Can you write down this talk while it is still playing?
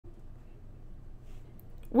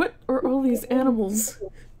all these animals?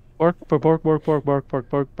 Bork, bork, bork, bork, bork, bork, bork,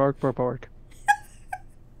 bork, bork, bork, bork.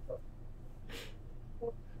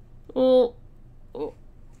 Well,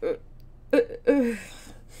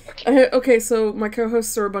 okay, so my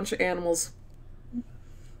co-hosts are a bunch of animals.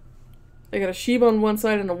 I got a sheep on one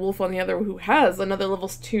side and a wolf on the other who has another level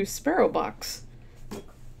 2 sparrow box.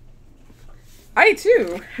 I,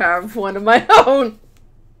 too, have one of my own.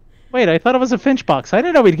 Wait, I thought it was a Finch box. I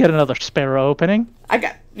didn't know we'd get another Sparrow opening.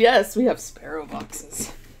 Yes, we have sparrow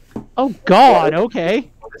boxes. Oh, God, okay.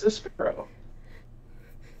 What is a sparrow?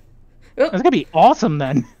 Oh. That's gonna be awesome,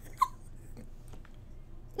 then.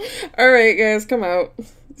 Alright, guys, come out.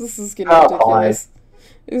 This is getting ridiculous.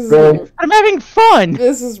 I'm having fun!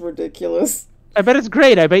 This is ridiculous. I bet it's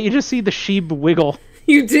great. I bet you just see the sheep wiggle.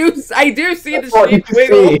 You do? I do see the sheep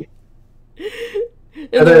wiggle.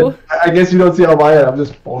 And then, I guess you don't see on my end. I'm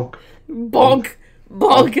just bonk. Bonk.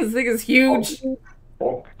 Bonk. This thing is huge.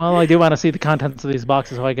 Bonk. Well, I do want to see the contents of these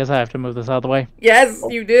boxes, so I guess I have to move this out of the way. Yes,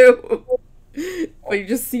 you do. But you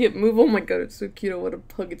just see it move. Oh my god, it's so cute. I want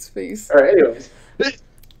to hug its face. Alright, anyways.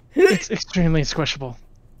 It's extremely squishable.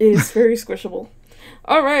 It is very squishable.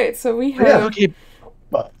 Alright, so we have... Okay.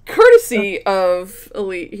 Courtesy of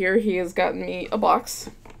Elite here, he has gotten me a box.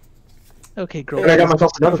 Okay, girl. And I got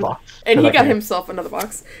myself another box. And he got himself another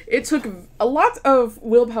box. It took a lot of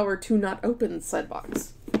willpower to not open said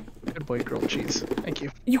box. Good boy, grilled cheese. Thank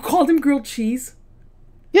you. You called him grilled cheese?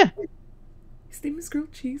 Yeah. His name is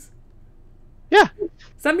grilled cheese? Yeah.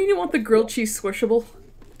 Does that mean you want the grilled cheese squishable?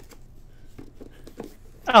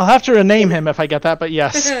 I'll have to rename him if I get that, but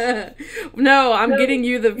yes. No, I'm getting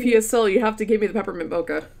you the PSL. You have to give me the peppermint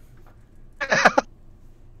mocha.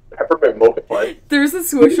 Peppermint mocha what? There's a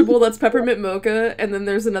squishable that's peppermint mocha, and then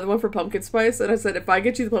there's another one for pumpkin spice, and I said, if I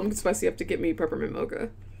get you the pumpkin spice, you have to get me peppermint mocha.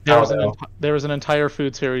 There was an entire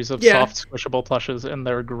food series of soft squishable plushes, and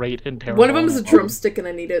they're great in terrible. One of them is a drumstick, and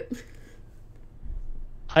I need it.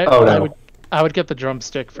 I would get the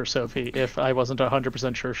drumstick for Sophie if I wasn't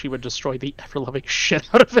 100% sure she would destroy the ever-loving shit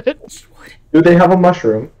out of it. Do they have a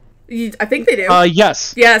mushroom? I think they do.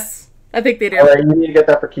 Yes. Yes, I think they do. Alright, you need to get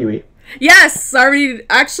that for Kiwi. Yes!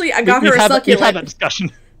 Actually, I got her a succulent. We've had that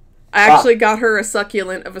discussion. I actually got her a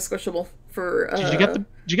succulent of a squishable for... Did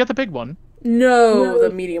you get the big one? No, the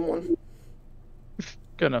medium one.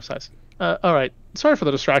 Good enough size. Alright. Sorry for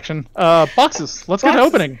the distraction. Boxes. Let's get to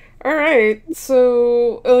opening. Alright,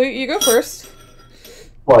 so you go first.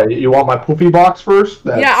 What, you want my poofy box first?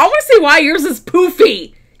 Yeah, I want to see why yours is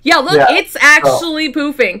poofy. Yeah, look, it's actually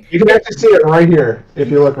poofing. You can actually see it right here,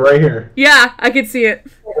 if you look right here. Yeah, I can see it.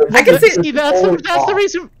 I can see that's the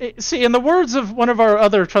reason. See, in the words of one of our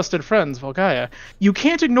other trusted friends, Volgaia, you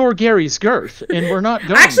can't ignore Gary's girth, and we're not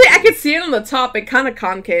going Actually, I can see it on the top. It kind of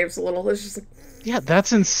concaves a little. It's just like... Yeah,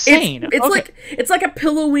 that's insane. It's like a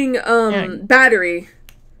pillowing battery.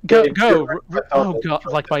 Go. Oh god,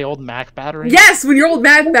 like my old Mac battery. Yes, when your old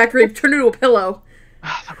Mac battery turned into a pillow.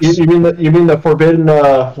 You mean the forbidden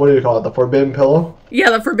what do you call it? The forbidden pillow? Yeah,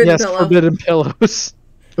 the forbidden pillow. Yes, forbidden pillows.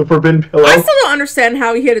 The forbidden pillow. I still don't understand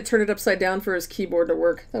how he had to turn it upside down for his keyboard to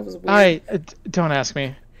work. That was weird. Don't ask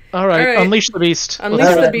me. All right, unleash the beast.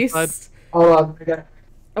 Unleash the beast. Hold on. Okay.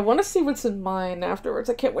 I want to see what's in mine afterwards.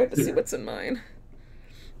 I can't wait to see what's in mine.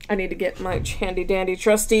 I need to get my handy dandy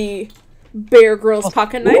trusty Bear Grylls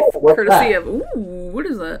pocket knife, courtesy of... Ooh, what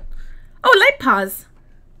is that? Oh, light paws.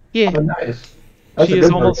 Yeah. Oh, nice. She is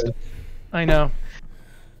almost... I know.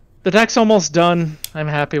 The deck's almost done. I'm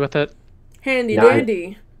happy with it. Handy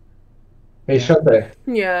dandy. Hey, Shunte.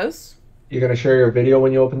 Yes? You gonna share your video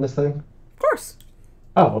when you open this thing? Of course.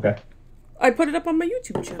 Oh, okay. I put it up on my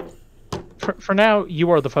YouTube channel. For now, you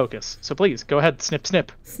are the focus. So please, go ahead, snip,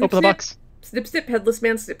 snip. Open the box. Snip, snip, headless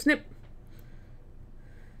man, snip, snip.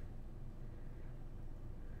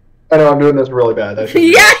 I know, I'm doing this really bad.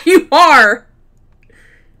 Yeah, you are!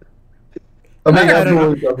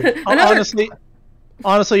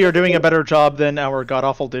 Honestly, you're doing a better job than our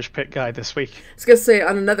god-awful dish pick guy this week. I was gonna say,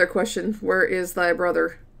 on another question, where is thy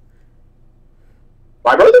brother?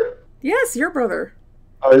 My brother? Yes, your brother.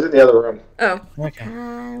 Oh, he's in the other room. Oh. Okay.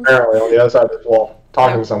 Apparently, on the other side of this wall.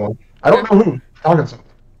 Talking to someone. I don't know who. Talking to someone.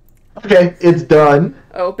 Okay, it's done.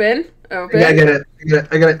 Open. I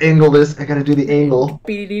gotta angle this. I gotta do the angle.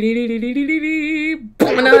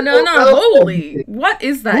 No. Holy. What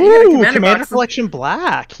is that? Ooh, Commander Collection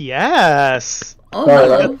Black. Yes. Oh,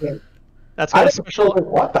 no. That's got a special...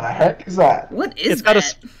 What the heck is that? What is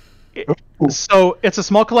that? So, it's a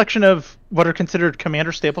small collection of what are considered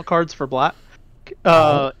Commander staple cards for Black.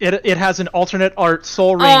 It has an alternate art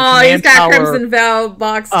Soul Ring. Oh, he's got Crimson Vow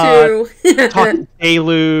box too. Talking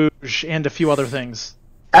Deluge and a few other things.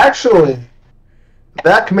 Actually,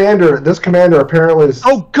 That commander, this commander apparently is.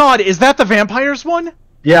 Oh God, is that the vampires one?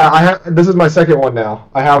 Yeah, I have. This is my second one now.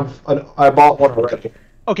 I bought one already.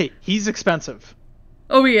 Okay, he's expensive.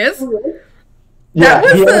 Oh, he is? Yeah,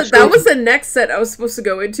 that was the next set I was supposed to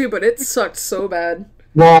go into, but it sucked so bad.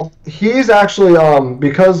 Well, he's actually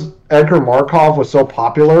because Edgar Markov was so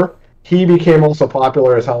popular, he became also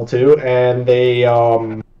popular as hell too, and they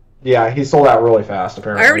yeah, he sold out really fast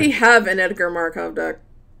apparently. I already have an Edgar Markov deck.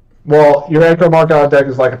 Well, your Edgar Markov deck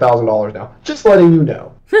is like $1,000 now. Just letting you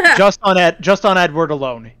know. just on Edward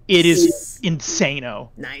alone, it is insano.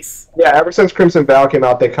 Nice. Yeah, ever since Crimson Vow came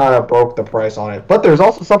out, they kind of broke the price on it. But there's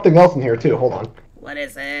also something else in here too. Hold on. What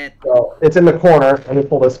is it? So it's in the corner. Let me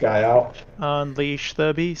pull this guy out. Unleash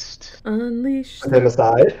the beast. Unleash. And then the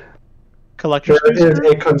side. Collector's There is booster.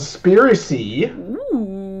 a conspiracy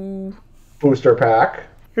Ooh. booster pack.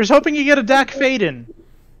 Here's hoping you get a Dak Faden.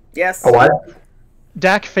 Yes. A what?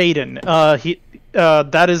 Dak Faden.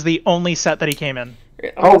 That is the only set that he came in.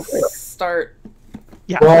 I'll Oh. start.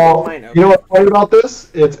 Yeah. Well, I know. you know what's funny about this?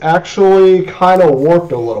 It's actually kind of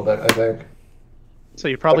warped a little bit, I think. So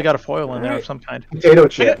you probably got a foil in there of some kind. Potato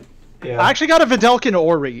chip. Yeah. I actually got a Vidalkin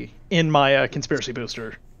Ori in my conspiracy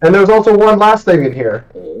booster. And there's also one last thing in here.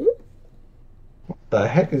 Oh. What the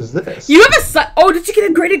heck is this? You have oh, did you get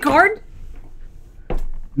a graded card?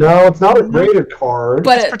 No, it's not a graded card.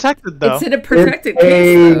 But It's protected though. it's in a protected It's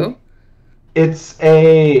case, though. It's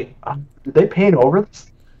a... did they paint over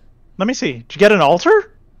this? Let me see. Did you get an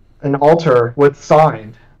altar? An altar with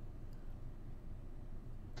signed.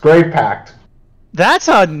 Grave Pact. That's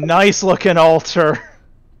a nice looking altar.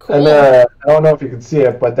 Cool. And I don't know if you can see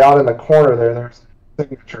it, but down in the corner there's a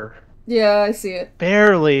signature. Yeah, I see it.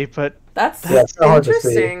 Barely, but That's Yeah, it's hard to see.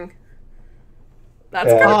 interesting. That's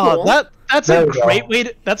Yeah. kind of oh, cool. that's There a we go.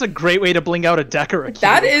 great way to bling out a deck or a cube.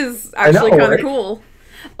 That is actually know, kind of right? cool.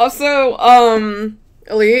 Also,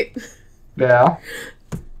 Elite, Yeah.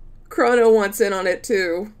 Chrono wants in on it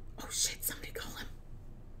too. Oh shit! Somebody call him.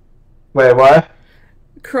 Wait, what?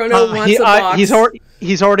 Chrono wants a box.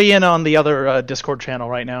 He's already in on the other Discord channel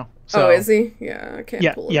right now. So, Oh, is he? Yeah, I can't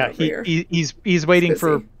Yeah, pull him yeah. over here. He's waiting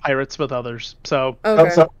for busy. pirates with others. So Okay.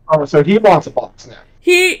 So he wants a box now.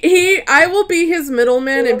 I will be his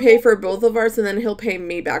middleman and pay for both of ours, and then he'll pay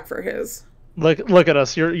me back for his. look at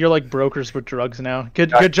us. You're like brokers with drugs now.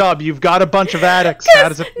 Good job. You've got a bunch of addicts. How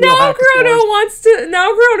does it feel? Now Hacker Chrono stores?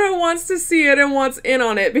 wants to see it and wants in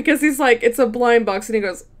on it because he's like, it's a blind box, and he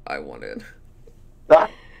goes, I want it. It's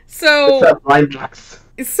So that blind box.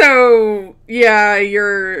 yeah,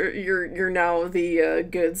 you're now the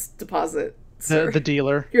goods deposit. Sir. the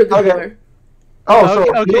dealer. You're the Okay. dealer. Oh, so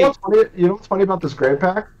Okay. You know what's funny? You know what's funny about this grave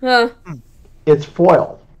pack? Huh? It's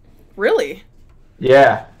foil. Really?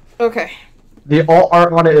 Yeah. Okay. The alt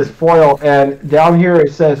art on it is foil, and down here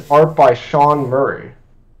it says art by Sean Murray.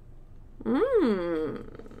 Hmm.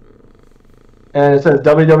 And it says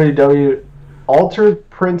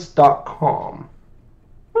www.alteredprints.com.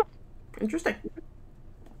 Interesting.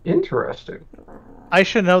 Interesting. I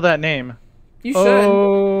should know that name. You should.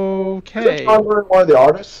 Okay. Sean Murray one of the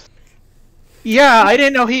artists? Yeah, I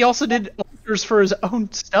didn't know he also did altars for his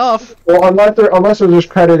own stuff. Well, unless there's just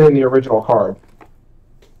credit in the original card.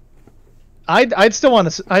 I'd still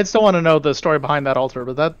want to know the story behind that altar,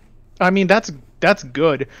 but that's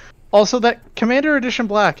good. Also, that Commander Edition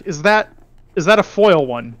Black is that a foil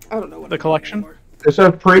one? I don't know what The collection? It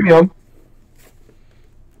says premium.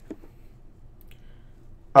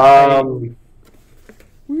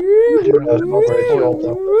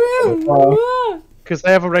 Because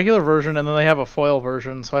they have a regular version and then they have a foil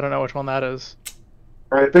version, so I don't know which one that is.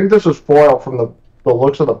 I think this was foil from the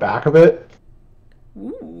looks of the back of it.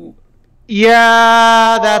 Ooh.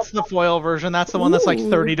 Yeah, that's the foil version. That's the one that's like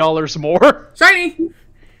 $30 more. Shiny.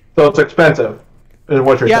 So it's expensive, is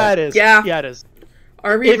what you're Yeah, saying. it is. Yeah. Yeah, it is.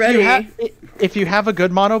 Are we ready? If you have a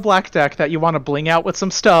good mono black deck that you want to bling out with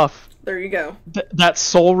some stuff, There you go. that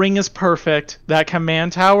Soul Ring is perfect. That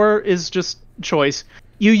Command Tower is just choice.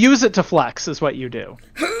 You use it to flex, is what you do.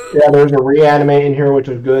 Yeah, there's a reanimate in here, which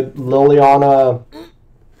is good. Liliana.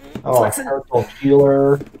 Oh, Flexing. Hearthful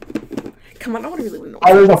Healer. Come on, I want to really know.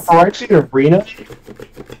 Oh, there's a Phyrexian Arena.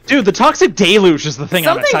 Dude, the Toxic Deluge is the thing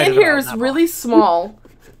I'm Something excited in here about is now. really small.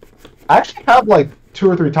 I actually have like 2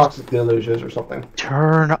 or 3 Toxic Deluges or something.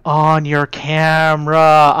 Turn on your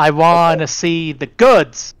camera. I want to see the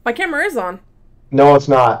goods. My camera is on. No, it's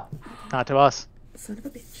not. Not to us. Son of a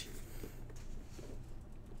bitch.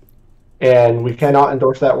 And we cannot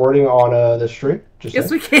endorse that wording on this stream. Just Yes,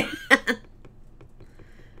 saying. we can.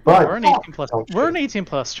 But We're an 18 plus. We're an 18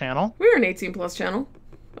 plus channel. We're an 18 plus channel.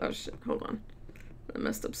 Oh shit, hold on. I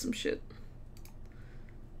messed up some shit.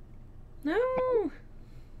 No.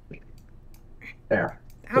 There.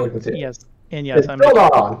 So we can see it. Yes, and yes, It's still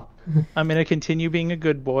not on. I'm gonna continue being a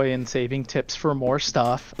good boy and saving tips for more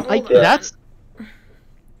stuff. Hold on. That's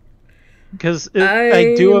because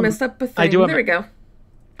I do messed up a thing. I do There we go.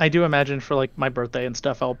 I do imagine for like my birthday and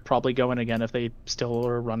stuff, I'll probably go in again if they still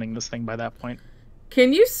are running this thing by that point.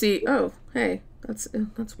 Can you see? Oh, hey, that's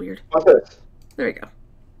weird. What's this? There we go.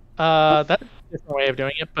 That's a different way of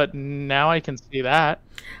doing it, but now I can see that.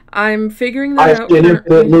 I'm figuring I that out. see an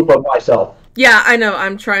infinite loop of myself. Yeah, I know.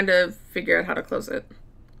 I'm trying to figure out how to close it.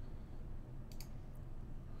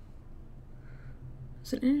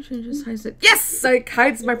 Is it image and just hides it? Yes! It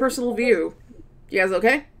hides my personal view. You guys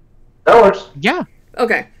okay? That works. Yeah.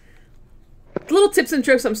 Okay. Little tips and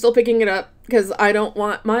tricks. I'm still picking it up because I don't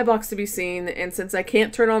want my box to be seen, and since I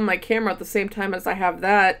can't turn on my camera at the same time as I have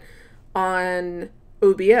that on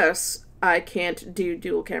OBS, I can't do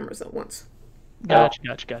dual cameras at once.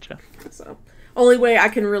 Gotcha. So, only way I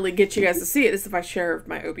can really get you guys to see it is if I share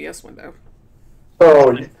my OBS window.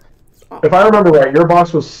 So, if I remember right, your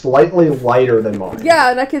box was slightly lighter than mine.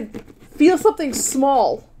 Yeah, and I could feel something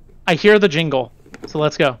small. I hear the jingle, so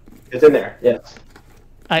let's go. It's in there, yes.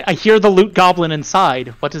 I hear the loot goblin inside.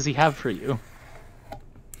 What does he have for you?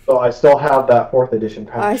 So I still have that 4th edition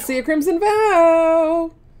pouch. I see a Crimson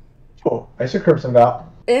Vow! Oh, I see Crimson Vow.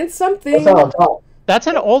 And something. What's that on top? That's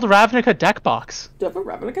an old Ravnica deck box. Do you have a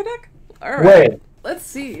Ravnica deck? Alright. Wait. Let's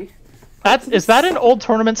see. Is that an old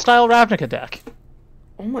tournament style Ravnica deck?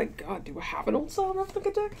 Oh my god, do I have an old style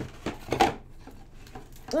Ravnica deck?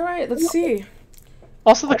 Alright, let's see.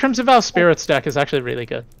 Also, the Crimson Vow Spirits deck is actually really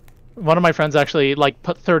good. One of my friends actually like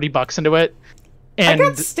put $30 into it, and I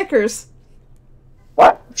got stickers.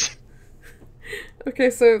 What? Okay,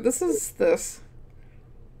 so this is this.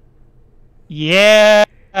 Yeah,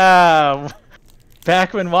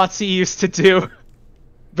 back when WotC used to do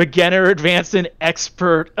beginner, advanced, and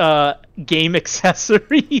expert game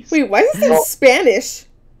accessories. Wait, why is it Spanish?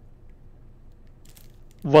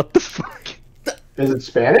 What the fuck? Is it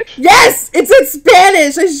Spanish? Yes! It's in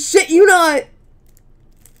Spanish! I shit you not!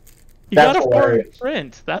 You That's got a foreign hilarious.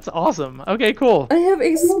 print. That's awesome. Okay, cool. I have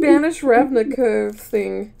a Spanish Ravnica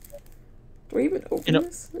thing. Do I even open You know-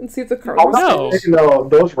 this and see if the card I'm is No. Spanish? No,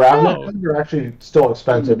 those Ravnica No. ones are actually still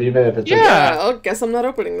expensive, even if it's Yeah. I guess I'm not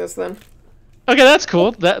opening this then. Okay, that's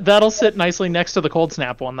cool. That'll sit nicely next to the Cold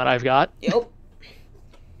Snap one that I've got. Yep.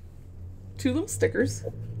 2 little stickers.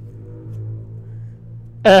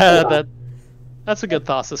 That's a good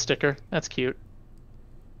Thassa sticker. That's cute.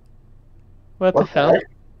 What the hell?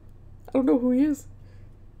 I don't know who he is.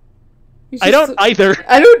 He's I just- don't either.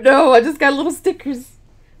 I don't know. I just got little stickers.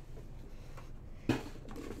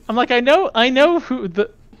 I'm like, I know who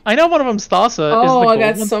I know one of them's Thassa. Oh, is the I gold got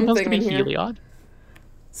one supposed something to be in here. Heliod?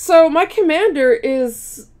 So my commander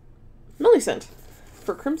is Millicent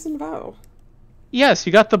for Crimson Vow. Yes,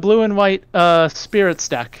 you got the blue and white spirits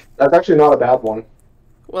deck. That's actually not a bad one.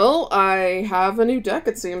 Well, I have a new deck,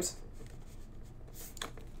 it seems.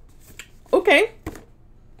 Okay.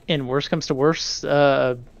 And worst comes to worst,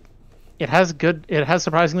 it has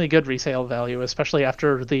surprisingly good resale value, especially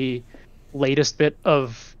after the latest bit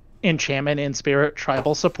of enchantment and spirit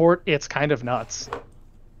tribal support. It's kind of nuts.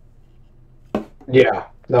 Yeah.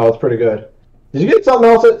 No, it's pretty good. Did you get something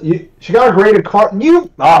else? She got a graded card. Everyone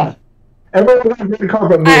got a graded card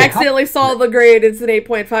but me. I accidentally saw the grade. It's an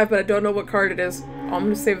 8.5, but I don't know what card it is. I'm going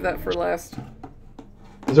to save that for last.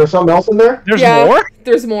 Is there something else in there? There's Yeah, more?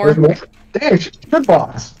 There's more. There's more. Dang, she's a good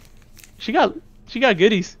box. She got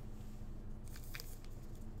goodies.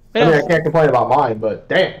 I mean, I can't complain about mine, but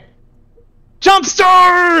dang.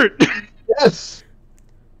 Jumpstart! Yes.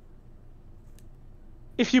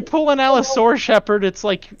 If you pull an Allosaur Shepherd, it's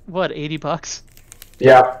like, what, $80?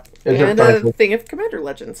 Yeah. It's And just a pricey. thing of Commander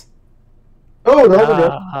Legends. Oh, those are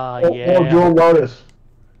good. Oh, Yeah. Dual Lotus.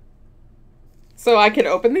 So I can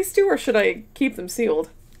open these two, or should I keep them sealed?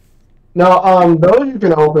 No, those you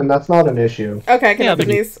can open. That's not an issue. Okay, I can Yeah, open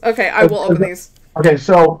they- these. Okay, I will open these. Okay,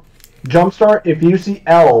 so Jumpstart, if you see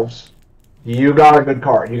elves, you got a good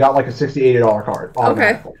card. You got like a $60, $80 card.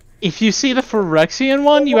 automatically. If you see the Phyrexian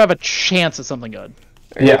one, you have a chance at something good.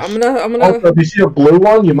 Alright, Yes. I'm gonna. Also, if you see a blue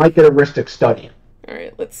one, you might get a Ristic Study. All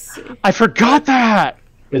right, let's see. I forgot that!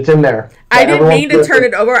 It's in there. I didn't Everyone mean to puts turn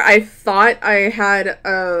it over. I thought I had it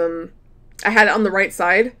on the right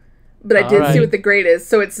side, but I did see Alright. what the grade is.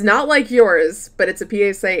 So it's not like yours, but it's a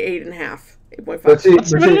PSA 8.5, 8.5. Let's see. Let's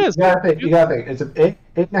see what it is. You gotta think. It's an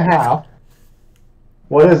 8.5.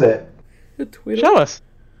 What is it? A twiddle. Show us.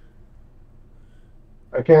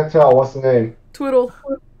 I can't tell. What's the name? Twiddle.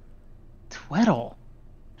 Twiddle.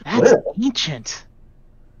 That's Twiddle? ancient.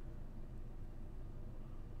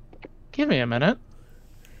 Give me a minute.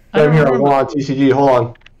 I'm here. I'm on TCG. Hold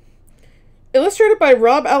on. Illustrated by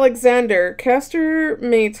Rob Alexander. Caster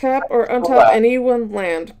may tap or untap any one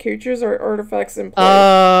land. Creatures or artifacts in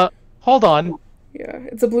play. Hold on. Yeah,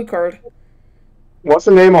 it's a blue card. What's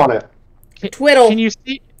the name on it? Twiddle. Can you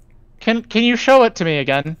see? Can you show it to me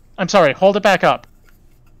again? I'm sorry. Hold it back up.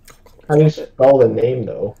 How do you spell the name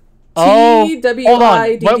though? Oh, hold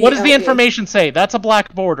on. What does the information say? That's a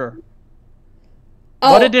black border.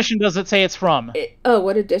 Oh. What edition does it say it's from?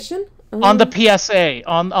 What edition? On the PSA,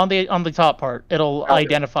 on the top part, it'll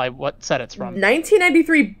identify what set it's from.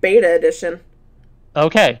 1993 Beta Edition.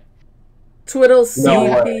 Okay. Twiddle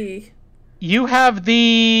CP. You have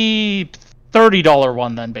the $30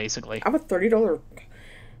 one then, basically. I have a $30.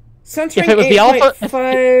 If it was the alpha, if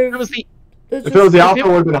it was the alpha, it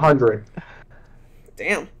would have been 100.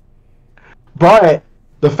 Damn. But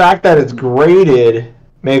the fact that it's graded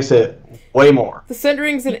makes it way more. The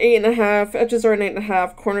centering's an 8.5, edges are an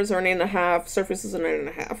 8.5, corners are an 8.5, surfaces are an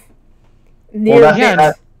 9.5.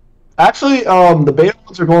 Well, actually, the beta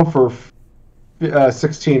ones are going for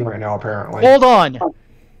 16 right now, apparently. Hold on.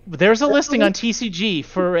 There's a listing on TCG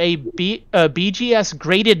for a BGS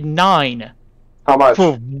graded 9. How much?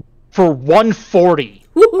 For 140.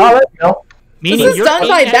 Oh, there you go. Meaning this is done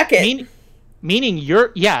by Beckett. Meaning your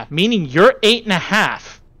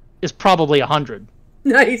 8.5 is probably 100.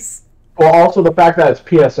 Nice. Well, also the fact that it's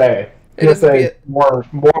PSA. PSA is more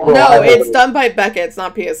reliable. No, it's done by Beckett. It's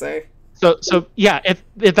not PSA. So yeah, if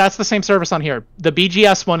that's the same service on here, the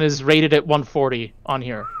BGS one is rated at 140 on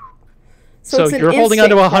here. So you're holding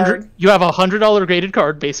onto 100. You have a $100 graded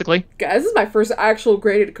card, basically. Guys, this is my first actual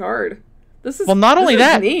graded card. This is not only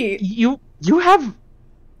that. Neat. You have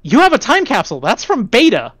a time capsule. That's from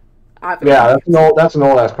Beta. Yeah, that's an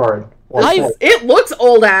old ass card. It looks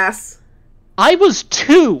old ass. I was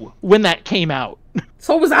 2 when that came out.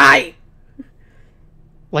 So was I.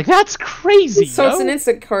 Like, that's crazy. So it's an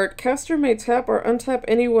instant card. Caster may tap or untap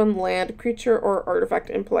any one land, creature, or artifact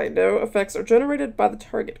in play. No effects are generated by the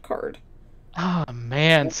target card. Oh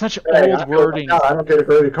man, such old wording. I don't get a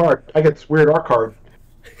graded card. I get this weird art card.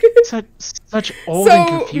 Such old and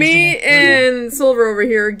confusing. So me and Silver over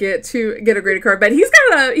here get a graded card, but he's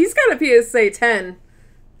got a PSA 10.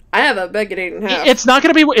 I have a Beckett 8.5. It's not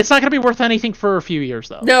gonna be worth anything for a few years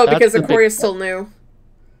though. No, because Aquarius still new.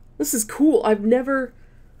 This is cool. I've never.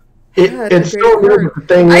 It's still new. The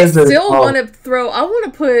thing I is, still want to throw. I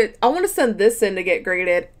want to send this in to get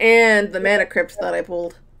graded, and the Mana Crypt that I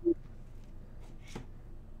pulled.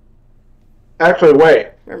 Actually, wait.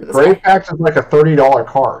 Grade Packs is like a $30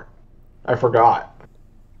 card. I forgot.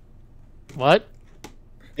 What?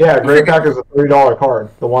 Yeah, Grade Pack is a $30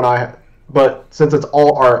 card. The one but since it's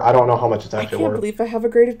all art, I don't know how much it's actually worth. I can't believe I have a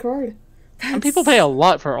graded card. Some people pay a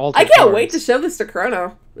lot for all. I can't wait to show this to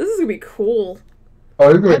Chrono. This is gonna be cool. Oh,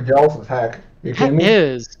 you're gonna be jealous as heck. You kidding me?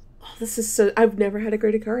 Is. Oh, this is so. I've never had a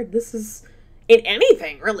graded card. This is in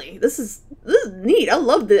anything really. This is neat. I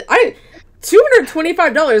love this.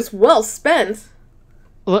 $225 well spent.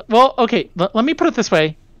 Well, okay. Let me put it this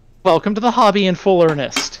way. Welcome to the hobby in full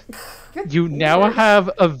earnest. You now have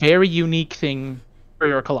a very unique thing for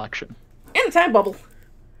your collection. And a time bubble.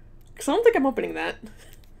 Because I don't think I'm opening that.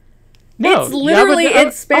 No, it's literally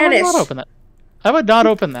in Spanish. I would not open that. I would not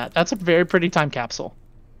open that. That's a very pretty time capsule.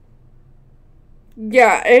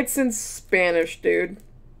 Yeah, it's in Spanish, dude.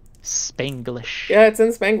 Spanglish. Yeah, it's in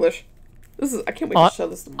Spanglish. I can't wait to show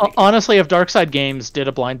this to Mike. Honestly, if Darkside Games did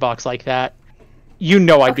a blind box like that,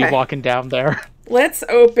 I'd be walking down there. Let's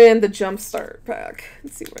open the Jumpstart pack.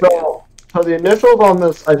 Let's see what I got. So the initials on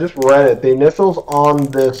this, I just read it. The initials on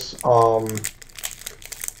this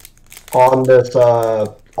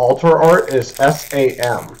altar art is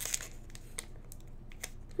SAM.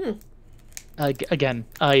 Again,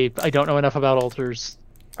 I don't know enough about altars.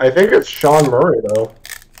 I think it's Sean Murray though.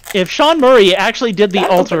 If Sean Murray actually did the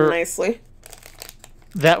altar nicely,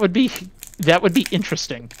 that would be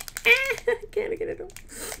interesting. Can't get it.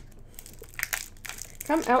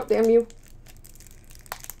 Come out, damn you.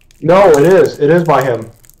 No, it is. It is by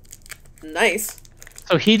him. Nice.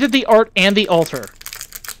 So he did the art and the altar.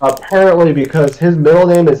 Apparently, because his middle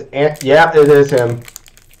name is yeah, it is him.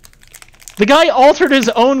 The guy altered his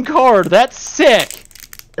own card. That's sick.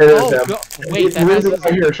 It is him. Wait, that has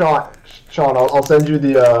right here, Sean. I'll send you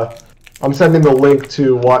the. I'm sending the link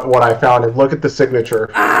to what I found, and look at the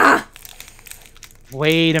signature. Ah!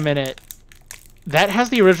 Wait a minute. That has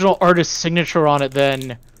the original artist's signature on it.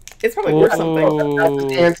 Then it's probably worth something.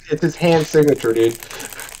 It's his hand signature, dude.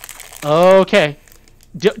 Okay.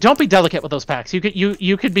 Don't be delicate with those packs.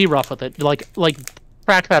 You could be rough with it. Like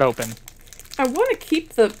crack that open. I want to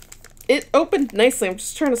keep the It opened nicely. I'm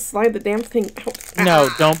just trying to slide the damn thing out. No,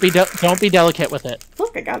 don't be delicate with it.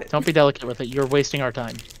 Look, I got it. Don't be delicate with it. You're wasting our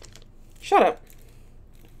time. Shut up.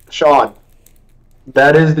 Sean,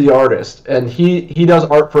 that is the artist, and he does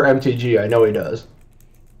art for MTG. I know he does.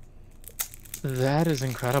 That is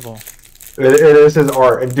incredible. It is his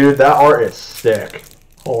art, and dude, that art is sick.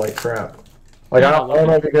 Holy crap! Like I don't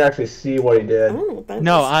know if you can actually see what he I did. don't know what that is.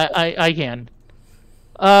 No, I can.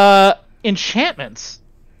 Enchantments.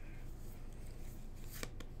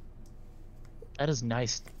 That is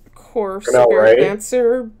nice. Core I know, Spirit right?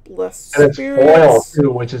 Dancer, Blessed And it's foil Spirits, too,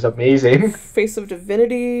 which is amazing. Face of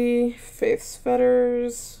Divinity, Faith's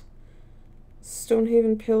Fetters,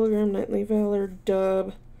 Stonehaven Pilgrim, Knightly Valor,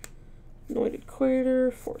 Dub, Anointed Quater,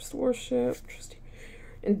 Forced Worship, Trusty,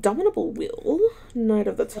 Indomitable Will, Knight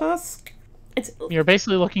of the Tusk. You're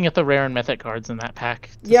basically looking at the rare and mythic cards in that pack.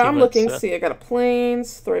 Yeah, I'm looking. See, I got a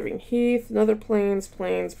Plains, Thriving Heath, another Plains,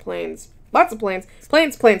 lots of Plains.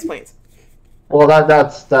 Well,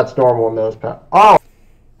 that's normal in those packs. Oh,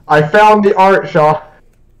 I found the art, Shaw.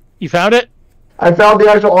 You found it? I found the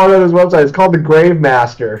actual art on his website. It's called the Grave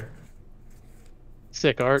Master.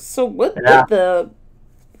 Sick art. So what Yeah. the...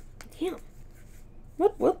 Damn.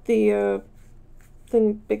 What the,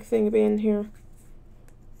 big thing be in here?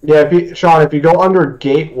 Yeah, Sean, if you go under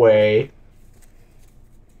Gateway,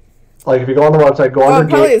 like if you go on the website, go Oh, under it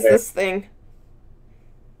probably Gateway. is this thing.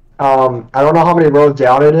 I don't know how many rows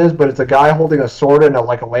down it is, but it's a guy holding a sword and a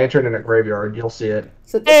lantern in a graveyard. You'll see it.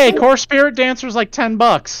 Is it this Hey, thing? Core Spirit Dancer's like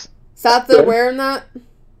 $10. Is that the wearing that?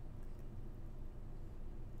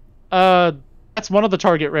 That's one of the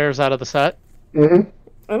target rares out of the set. Mm-hmm.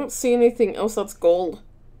 I don't see anything else that's gold.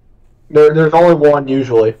 There's only one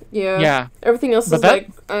usually. Yeah. Yeah. Everything else But is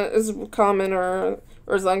that- is common or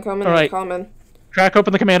is uncommon All or right. common. Crack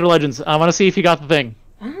open the Commander Legends. I want to see if you got the thing.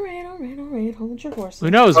 All right. Hold your horses. Who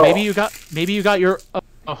knows? Oh. Maybe you got your.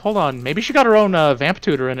 Hold on. Maybe she got her own Vamp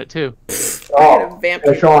Tutor in it too. I had a vamp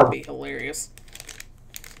hey, Sean. would be hilarious.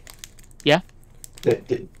 Yeah.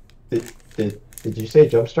 Did you say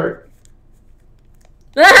Jumpstart?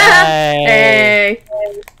 Hey.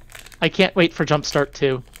 I can't wait for Jumpstart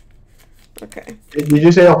 2. Okay. Did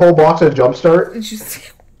you say a whole box of Jumpstart? Did you see?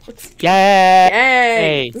 Yay!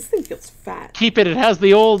 Yay! This thing feels fat. Keep it. It has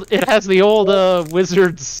the old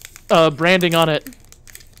Wizards branding on it.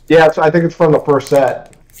 Yeah, I think it's from the first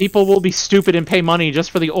set. People will be stupid and pay money just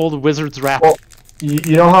for the old Wizards wrap. Well,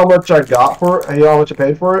 you know how much I got for it? You know how much I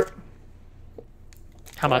paid for it?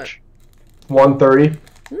 How much? $130.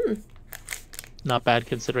 Not bad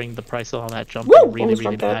considering the price of all that jumped Woo! really, Almost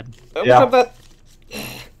really jumped bad. that. Yeah. That.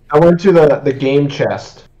 I went to the game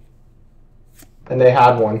chest, and they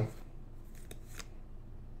had one.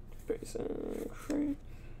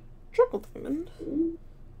 Triple Diamond.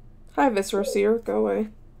 Hi, Viscera Seer. Go away.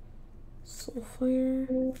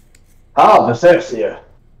 Soulfire. Ah, Viscera.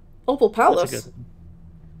 Opal That's Palace. a good.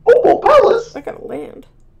 Opal Palace. I got a land.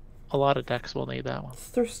 A lot of decks will need that one.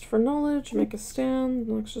 Thirst for Knowledge. Make a Stand.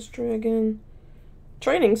 Noxious Dragon.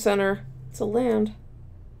 Training Center. It's a land.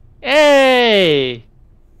 Hey!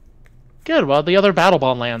 Good. Well, the other Battle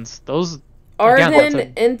Bond lands. Those. Arden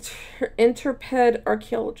Again, Interped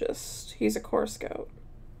Archaeologist. He's a Core Scout.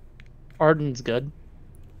 Arden's good.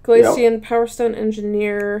 Glacian Powerstone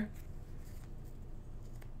Engineer.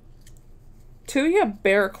 Tuya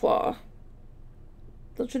Bearclaw.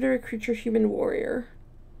 Legendary creature, human warrior.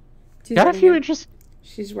 She's Got a riding few interesting.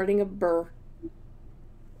 She's riding a burr.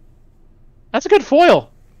 That's a good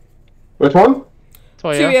foil. Which one?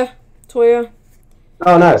 Toya. Toya.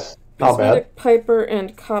 Oh, nice. Not bad. Cosmetic Piper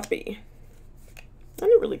and Copy. I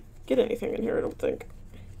didn't really get anything in here, I don't think.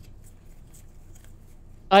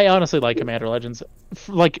 I honestly like Commander Legends.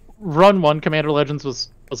 Like Run 1 Commander Legends was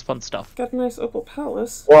fun stuff. Got a nice Opal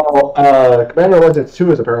Palace. Well, Commander Legends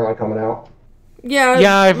 2 is apparently coming out. Yeah,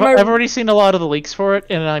 Yeah, I've already seen a lot of the leaks for it,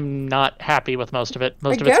 and I'm not happy with most of it. I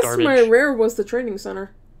Most of guess it's garbage. my rare was the training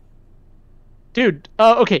center. Dude,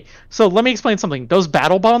 okay, so let me explain something. Those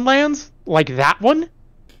Battle Bond lands, like that one,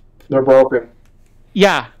 They're broken.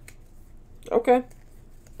 yeah, Okay.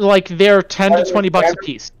 like they're 10 to 20 bucks a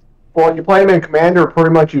piece. Well, when you play them in Commander,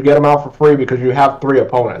 pretty much you get them out for free because you have 3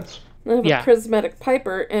 opponents. I have Yeah. a Prismatic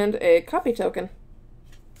Piper and a Copy token.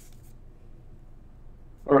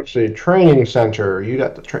 Let's see, Training Center. You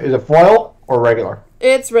got the is it foil or regular?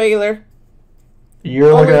 It's regular.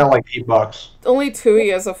 You're looking at like $8. Only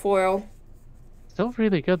Tui as a foil. Still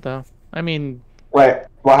really good though. I mean, Wait,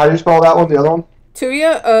 well, how do you spell that one? The other one?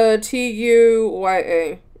 Tuya,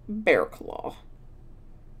 Tuya, Bearclaw.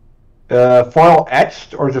 Foil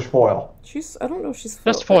etched or just foil? I don't know if she's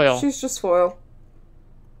foil. Just foil. She's just foil.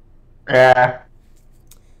 Yeah.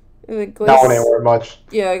 That one ain't worth much.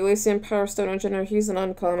 Yeah, Glacian Power Stone Engineer, he's an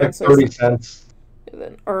uncommon. Like so 30 cents. And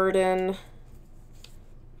then Arden.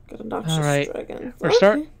 Got a Noxious Dragon. We're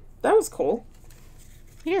start. That was cool.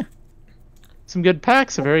 Yeah. Some good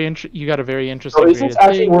packs. You got a very interesting. So is this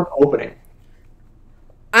actually worth opening?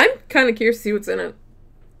 I'm kind of curious to see what's in it.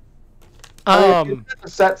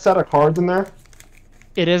 Is a set of cards in there?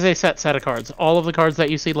 It is a set of cards. All of the cards that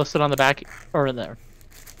you see listed on the back are in there.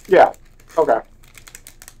 Yeah. Okay.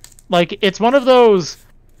 Like, it's one of those...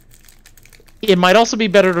 It might also be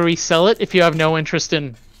better to resell it if you have no interest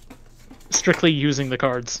in strictly using the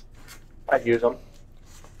cards. I'd use them.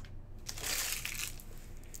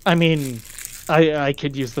 I mean, I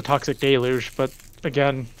could use the Toxic Deluge, but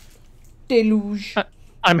again... Deluge.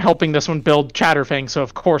 I'm helping this one build Chatterfang, so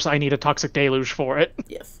of course I need a Toxic Deluge for it.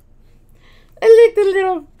 Yes. I like the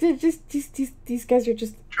little... These guys are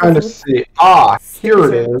just... Trying to see. Here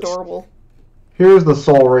it is. Adorable. Here's the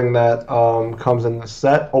Soul Ring that comes in the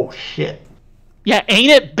set. Oh, shit. Yeah,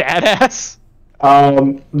 ain't it badass?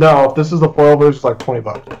 No, if this is the foil version, it's like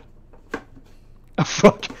 $20. Oh,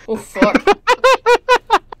 fuck. Oh, fuck.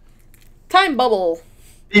 Time bubble.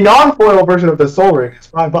 The non-foil version of the Soul Ring is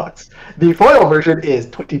 $5. The foil version is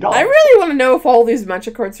 $20. I really want to know if all these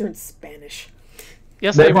matcha cards are in Spanish.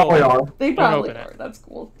 Yes, they probably are. They probably are. That's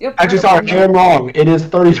cool. Yep. Actually, sorry, I am wrong. It is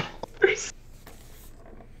 $30.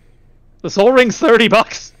 The Soul Ring's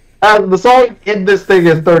 $30. The Soul in this thing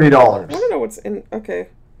is $30. I don't know what's in. Okay.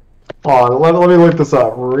 Hold on, let me look this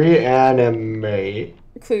up. Reanimate.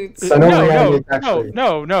 Includes. No.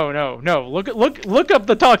 Look up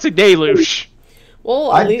the Toxic Deluge.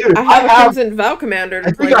 Well, I have a Crimson Vow Commander.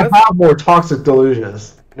 I think I have more Toxic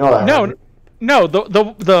Deluges. You know that? No,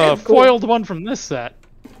 the foiled one from this set.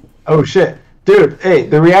 Oh shit, dude! Hey,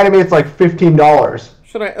 the Reanimate's like $15.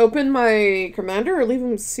 Should I open my commander or leave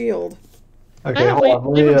them sealed? Okay, hold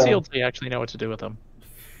on. Leave them sealed so you actually know what to do with them.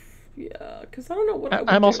 Yeah, because I don't know what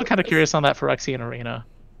I'm also kind of curious on that Phyrexian Arena.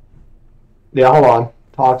 Yeah, hold on.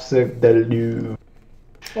 Toxic Deluge.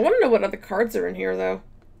 I want to know what other cards are in here, though.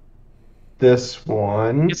 This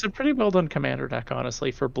one. It's a pretty well done commander deck,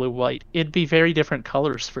 honestly, for blue-white. It'd be very different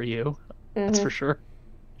colors for you. That's for sure.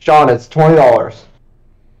 Sean, it's $20.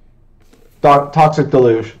 Toxic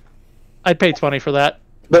Deluge. I'd pay $20 for that.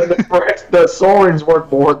 The Soul Ring's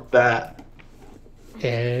worth more than that.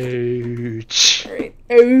 Ouch. Alright.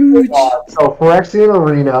 Ouch. So, Phyrexian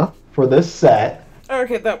Arena for this set.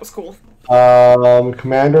 Okay, that was cool.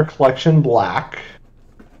 Commander Collection Black.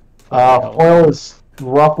 Foil is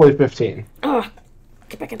roughly 15. Get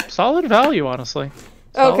back in. Solid value, honestly.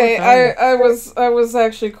 Okay, I was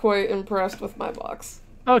actually quite impressed with my box.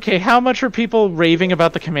 Okay, how much are people raving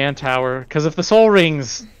about the command tower? Because if the Soul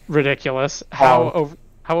Ring's ridiculous, how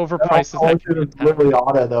overpriced is that?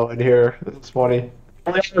 Liliana though in here. It's funny.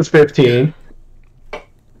 Liliana's 15.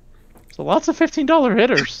 So lots of $15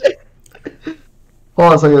 hitters. Hold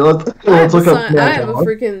on a second. Let's look up. I have a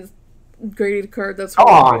freaking graded card. That's come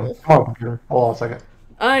on, computer. Hold on a second.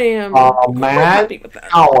 I am Command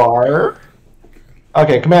Tower.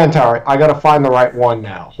 Okay, Command Tower. I gotta find the right one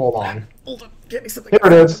now. Hold on. Hold on. Get me something. Here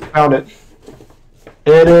it is. Found it.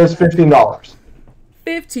 It is $15.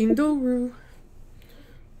 $15.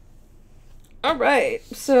 All right.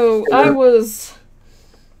 So I was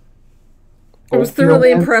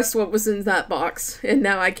thoroughly impressed what was in that box, and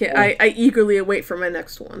now I can't. I eagerly await for my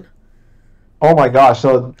next one. Oh my gosh!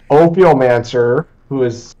 So Ophiomancer, who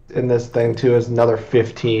is in this thing too, is another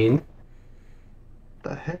 15.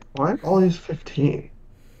 The heck? Why all these 15?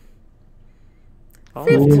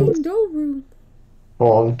 $15.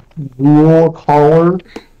 Hold on. Rule Caller.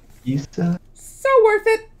 Isa. So worth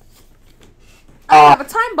it. I have a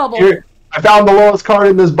time bubble. Here, I found the lowest card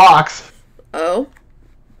in this box. Oh.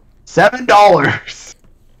 $7.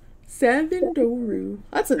 $7.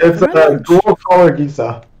 That's It's a dual color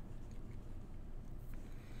Gisa.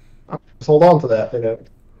 Just hold on to that.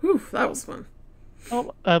 Whew, that was fun.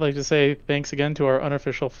 Well, I'd like to say thanks again to our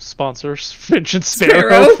unofficial sponsors, Finch and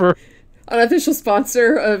Sparrow, for unofficial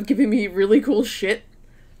sponsor of giving me really cool shit.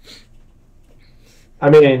 I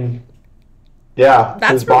mean, yeah,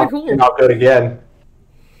 that's pretty cool. Came out good again.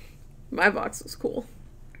 My box was cool.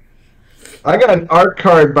 I got an art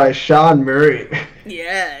card by Sean Murray.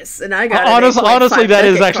 Yes, and I got honestly that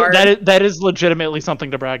is actually that is legitimately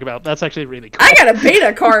something to brag about. That's actually really cool. I got a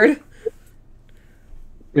beta card.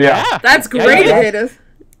 Yeah. That's great, Hannah.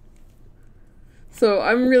 So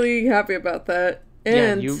I'm really happy about that.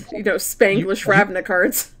 And, Spanglish Ravna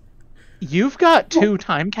cards. You've got 2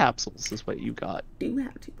 time capsules, is what you got. Do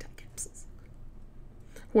have 2 time capsules.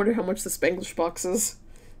 Wonder how much the Spanglish box is.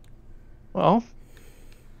 Well,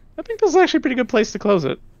 I think this is actually a pretty good place to close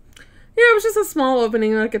it. Yeah, it was just a small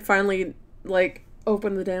opening, and I could finally, like,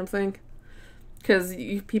 open the damn thing. Because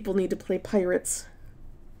people need to play pirates.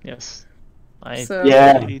 Yes.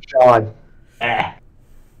 Yeah, Sean.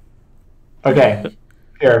 Okay,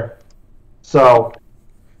 here. So,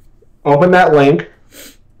 open that link.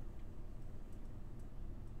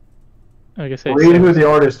 I guess Read who the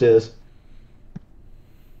artist is.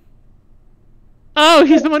 Oh,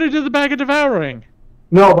 he's the one who did the Bag of Devouring.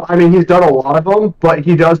 No, but, I mean, he's done a lot of them, but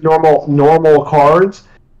he does normal cards,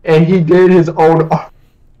 and he did his own.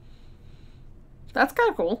 That's kind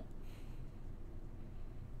of cool.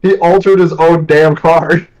 He altered his own damn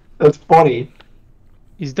card. That's funny.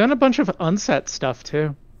 He's done a bunch of unset stuff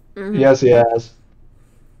too. Mm-hmm. Yes, he has.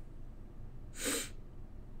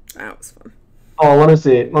 That was fun. Oh, let me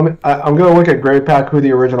see. I'm gonna look at Great Pack who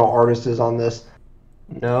the original artist is on this.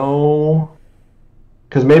 No,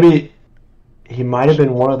 because maybe he might have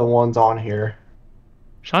been one of the ones on here.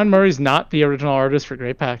 Sean Murray's not the original artist for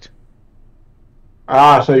Great Pact.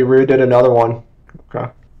 Ah, so you redid another one.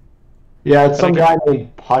 Okay. Yeah, it's some guy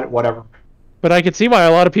named Putt, whatever. But I could see why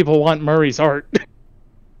a lot of people want Murray's art.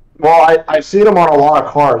 Well, I've seen him on a lot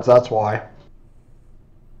of cards, that's why.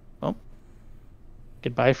 Well,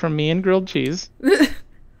 goodbye from me and grilled cheese.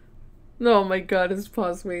 Oh my god, his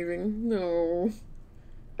paw's waving. No.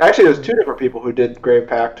 Actually, there's two different people who did Grave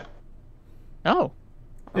Pact. Oh.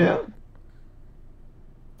 Yeah.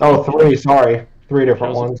 Oh, three, sorry. Three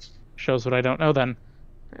different ones. Shows what I don't know then.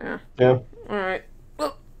 Yeah. Yeah. Alright.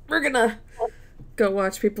 Well, we're gonna go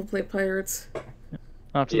watch people play pirates.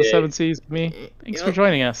 Off to the Seven Seas with me. Thanks for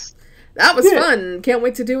joining us. That was fun. Can't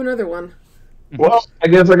wait to do another one. Well, I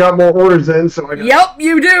guess I got more orders in, so I got... Yep,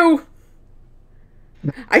 you do!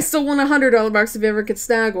 I still want $100 box if you ever could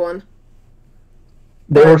snag one.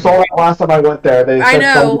 They were sold out last time I went there. They I said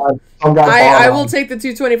know. some guy I bought will them. take the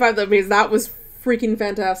 225 though, because that was freaking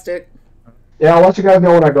fantastic. Yeah, I'll let you guys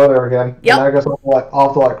know when I go there again. Yep. And I guess I'll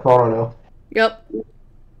have to let Chrono know. Yep.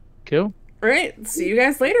 Cool. Alright, see you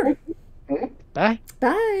guys later. Bye.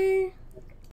 Bye.